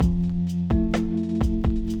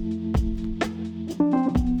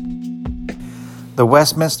The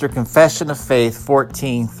Westminster Confession of Faith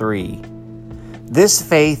 14:3. This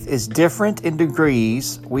faith is different in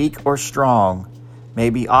degrees, weak or strong, may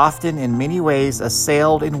be often in many ways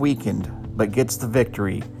assailed and weakened, but gets the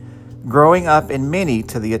victory, growing up in many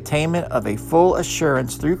to the attainment of a full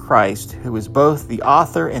assurance through Christ, who is both the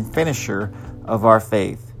author and finisher of our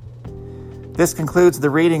faith. This concludes the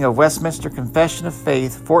reading of Westminster Confession of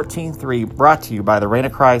Faith 14:3, brought to you by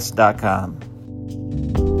thereignofchrist.com.